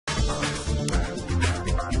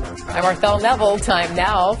I'm Arthel Neville. Time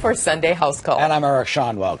now for Sunday House Call. And I'm Eric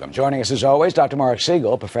Sean. Welcome. Joining us as always, Dr. Mark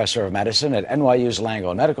Siegel, professor of medicine at NYU's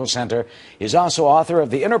Langone Medical Center. He's also author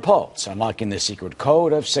of The Inner Pulse, Unlocking the Secret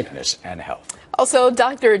Code of Sickness and Health. Also,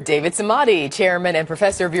 Dr. David Samadi, chairman and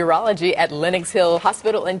professor of urology at Lenox Hill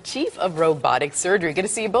Hospital and chief of robotic surgery. Good to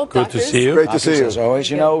see you both, Good doctors. to see you. Great to see you. As always,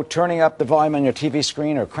 you know, turning up the volume on your TV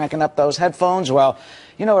screen or cranking up those headphones, well,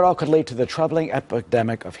 you know, it all could lead to the troubling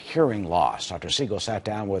epidemic of hearing loss. Dr. Siegel sat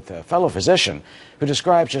down with a fellow physician who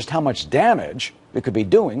describes just how much damage we could be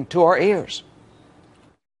doing to our ears.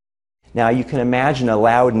 Now, you can imagine a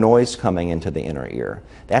loud noise coming into the inner ear.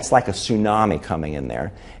 That's like a tsunami coming in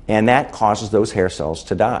there, and that causes those hair cells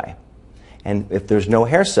to die. And if there's no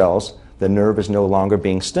hair cells, the nerve is no longer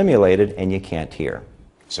being stimulated, and you can't hear.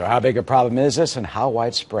 So how big a problem is this, and how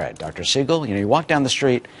widespread? Dr. Siegel, you know, you walk down the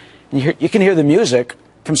street, and you can hear the music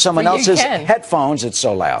from someone else's headphones. It's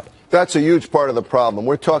so loud. That's a huge part of the problem.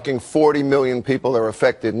 We're talking 40 million people are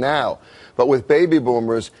affected now. But with baby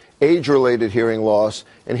boomers, age-related hearing loss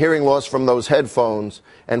and hearing loss from those headphones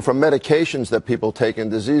and from medications that people take in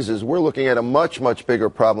diseases, we're looking at a much, much bigger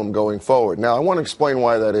problem going forward. Now, I want to explain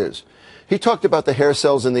why that is. He talked about the hair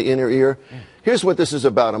cells in the inner ear. Here's what this is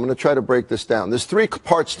about. I'm going to try to break this down. There's three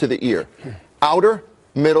parts to the ear: outer,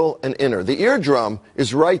 middle, and inner. The eardrum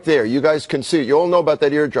is right there. You guys can see it. You all know about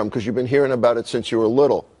that eardrum because you've been hearing about it since you were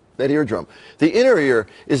little. That eardrum. The inner ear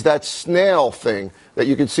is that snail thing that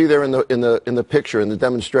you can see there in the picture, in the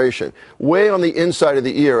demonstration, way on the inside of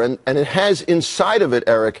the ear, and it has inside of it,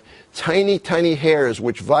 Eric, tiny, tiny hairs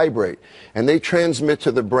which vibrate, and they transmit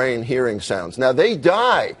to the brain hearing sounds. Now, they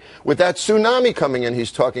die with that tsunami coming in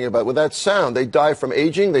he's talking about, with that sound. They die from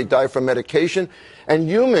aging, they die from medication, and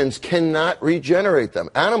humans cannot regenerate them.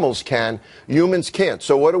 Animals can, humans can't.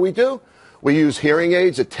 So what do? We use hearing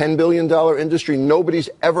aids, a $10 billion industry. Nobody's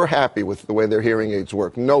ever happy with the way their hearing aids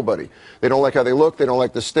work. Nobody. They don't like how they look. They don't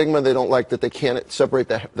like the stigma. They don't like that they can't separate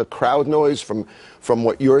the crowd noise from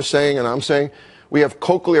what you're saying and I'm saying. We have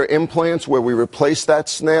cochlear implants where we replace that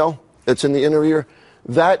snail that's in the inner ear.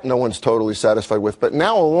 That no one's totally satisfied with. But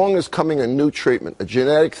now along is coming a new treatment, a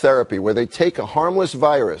genetic therapy, where they take a harmless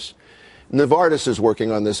virus. Novartis is working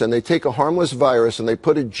on this, and they take a harmless virus and they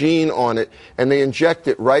put a gene on it and they inject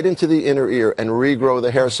it right into the inner ear and regrow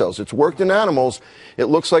the hair cells. It's worked in animals. It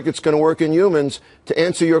looks like it's going to work in humans. To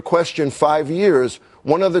answer your question, 5 years,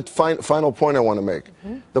 one other final point I want to make.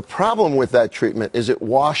 The problem with that treatment is it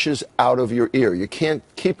washes out of your ear. You can't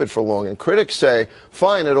keep it for long. And critics say,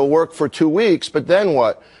 fine, it'll work for 2 weeks, but then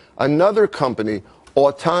what? Another company,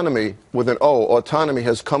 Autonomy, with an O, Autonomy,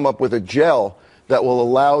 has come up with a gel that will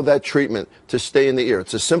allow that treatment to stay in the ear.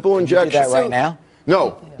 It's a simple injection. Can you do that right now?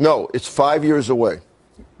 No, it's 5 years away.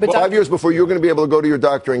 But 5 years before you're going to be able to go to your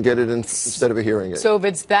doctor and get it instead of a hearing aid. So if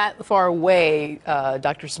it's that far away,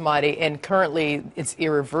 Dr. Samadi, and currently it's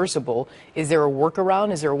irreversible, is there a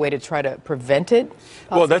workaround? Is there a way to try to prevent it?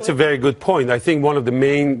 Possibly? Well, that's a very good point. I think one of the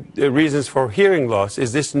main reasons for hearing loss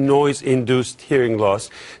is this noise-induced hearing loss.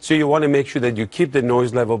 So you want to make sure that you keep the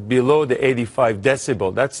noise level below the 85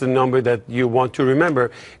 decibel. That's the number that you want to remember.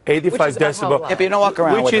 85 decibel. Yeah, but you don't walk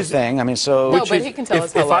around with a thing. I mean, so... No, but he can tell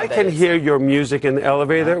us how if I can hear your music in the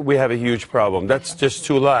elevator, we have a huge problem. That's just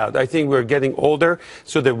too loud. I think we're getting older,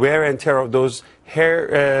 so the wear and tear of those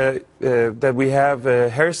hair that we have,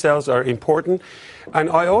 hair cells, are important.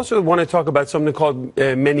 And I also want to talk about something called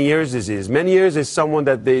Meniere's disease. Meniere's is someone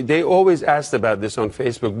that they always asked about this on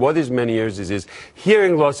Facebook. What is Meniere's disease?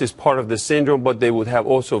 Hearing loss is part of the syndrome, but they would have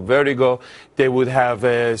also vertigo. They would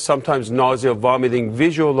have sometimes nausea, vomiting,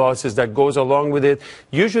 visual losses that goes along with it.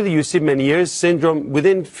 Usually you see Meniere's syndrome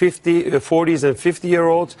within 40s and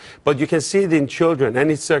 50-year-olds, but you can see it in children,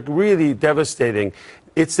 and it's really devastating.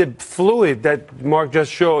 It's the fluid that Mark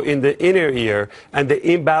just showed in the inner ear and the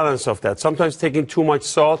imbalance of that. Sometimes taking too much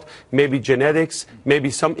salt, maybe genetics, maybe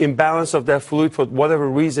some imbalance of that fluid for whatever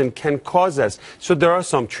reason can cause that. So there are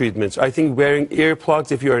some treatments. I think wearing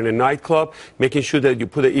earplugs if you're in a nightclub, making sure that you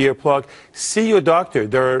put an earplug. See your doctor.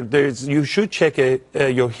 You should check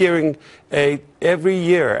your hearing aid every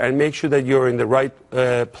year and make sure that you're in the right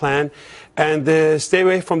plan. And stay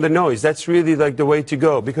away from the noise. That's really like the way to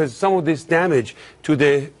go, because some of this damage to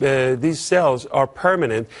these cells are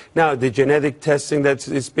permanent. Now, the genetic testing that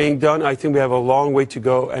is being done, I think we have a long way to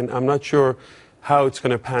go, and I'm not sure how it's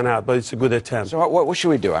going to pan out, but it's a good attempt. So what should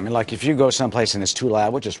we do? I mean, like, if you go someplace and it's too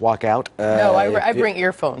loud, we'll just walk out? No, I bring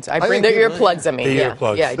earphones. I bring the earplugs, I mean. The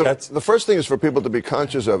earplugs. Yeah. The first thing is for people to be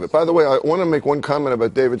conscious of it. By the way, I want to make one comment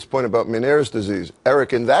about David's point about Meniere's disease.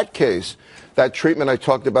 Eric, in that case, that treatment I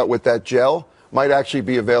talked about with that gel might actually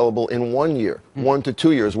be available in 1 year, 1 to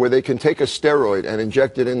 2 years, where they can take a steroid and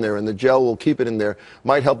inject it in there, and the gel will keep it in there.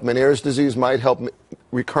 Might help Meniere's disease, might help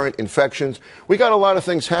recurrent infections. We got a lot of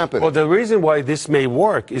things happening. Well, the reason why this may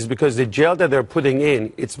work is because the gel that they're putting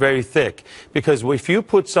in, it's very thick. Because if you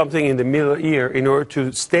put something in the middle ear, in order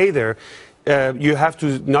to stay there, you have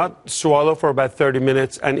to not swallow for about 30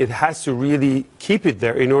 minutes, and it has to really keep it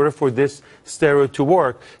there in order for this steroid to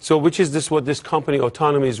work. So which is what this company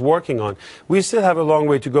Autonomy is working on. We still have a long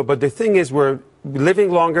way to go, but the thing is we're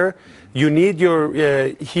living longer. You need your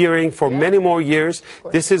hearing for many more years.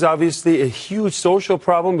 This is obviously a huge social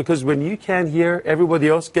problem because when you can't hear, everybody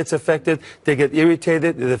else gets affected. They get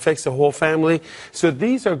irritated. It affects the whole family. So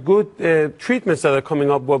these are good treatments that are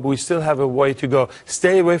coming up, but we still have a way to go.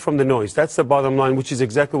 Stay away from the noise. That's the bottom line, which is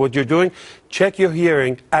exactly what you're doing. Check your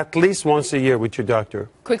hearing at least once a year with your doctor.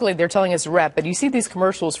 Quickly, they're telling us to wrap, but you see these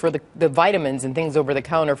commercials for the vitamins and things over the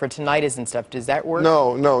counter for tinnitus and stuff. Does that work?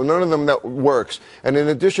 No, none of them that works. And in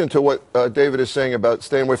addition to what David is saying about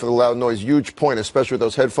staying away from the loud noise, huge point, especially with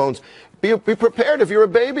those headphones, be prepared if you're a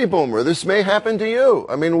baby boomer. This may happen to you.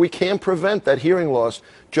 I mean, we can't prevent that hearing loss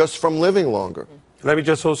just from living longer. Let me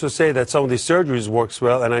just also say that some of these surgeries works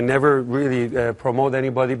well, and I never really promote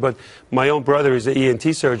anybody, but my own brother is an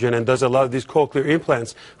ENT surgeon and does a lot of these cochlear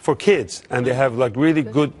implants for kids, and they have like really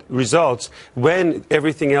good results. When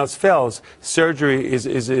everything else fails, surgery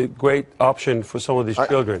is a great option for some of these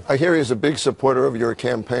children. I hear he's a big supporter of your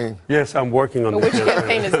campaign. Yes, I'm working on Which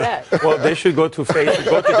campaign is that? Well, they should go to Facebook,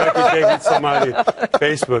 go to Dr. David Samadi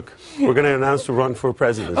Facebook. We're going to announce to run for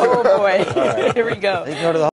president. Oh, boy. Here we go.